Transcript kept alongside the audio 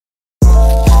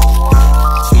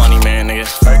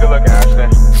good looking,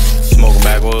 Ashton. Smoking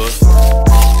backwoods.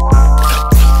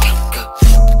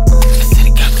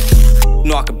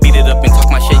 Know I could beat it up and talk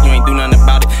my shit, you ain't do nothing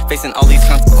about it. Facing all these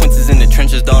consequences in the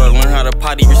trenches, daughter. Learn how to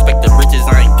potty, respect the riches,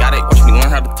 I ain't got it. Watch me learn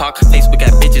how to talk. Facebook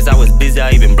got bitches, I was busy,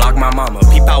 I even blocked my mama.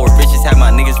 Peep out with riches, had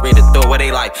my niggas ready to throw what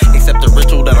they like. Except the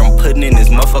ritual that I'm putting in this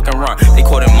motherfucking rhyme. They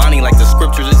quoting money like the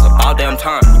scriptures, it's about damn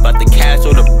time. You bout the cash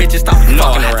or the bitches, stop fucking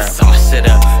around. I had to sauce it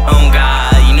up, oh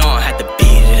God, you know I had to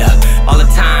beat it up. All the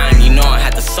time, you know I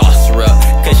had to sauce her up.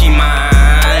 Cause she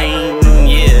mine,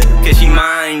 yeah, cause she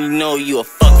mine, you know you a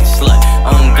fucking slut.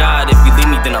 Oh God, if you leave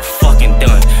me then I'm fucking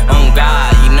done. Oh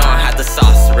God, you know I had to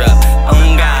sauce her up.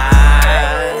 Oh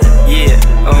God, yeah,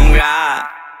 oh God.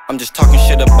 I'm just talking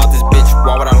shit about this bitch,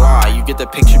 why would I lie? You get the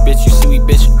picture, bitch, you see me,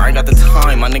 bitch, I ain't got the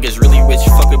time. My niggas really rich,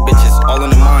 fuck a bitches, all in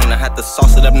the mind. I had to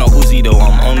sauce it up, no Uzi though,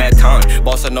 I'm on that time.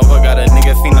 Bossa Nova got a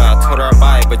nigga Fina, I told her I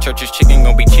buy it. But Church's chicken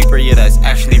gon' be cheaper, yeah, that's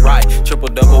actually right. Triple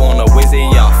double on the Wizzy,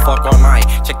 yeah, I fuck all night.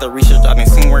 Check the research, I done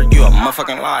seen where you a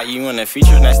motherfucking lie. You in the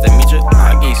feature, nice to meet you,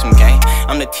 I gave you some game.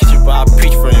 I'm the teacher, but I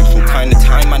preach for him from time to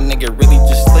time. My nigga really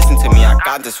just listen to me, I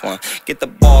got this one. Get the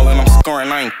ball and I'm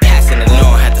scoring, I ain't passing it,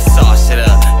 no, I had to sauce it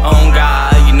up. Oh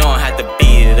God, you know I had to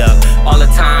beat it up.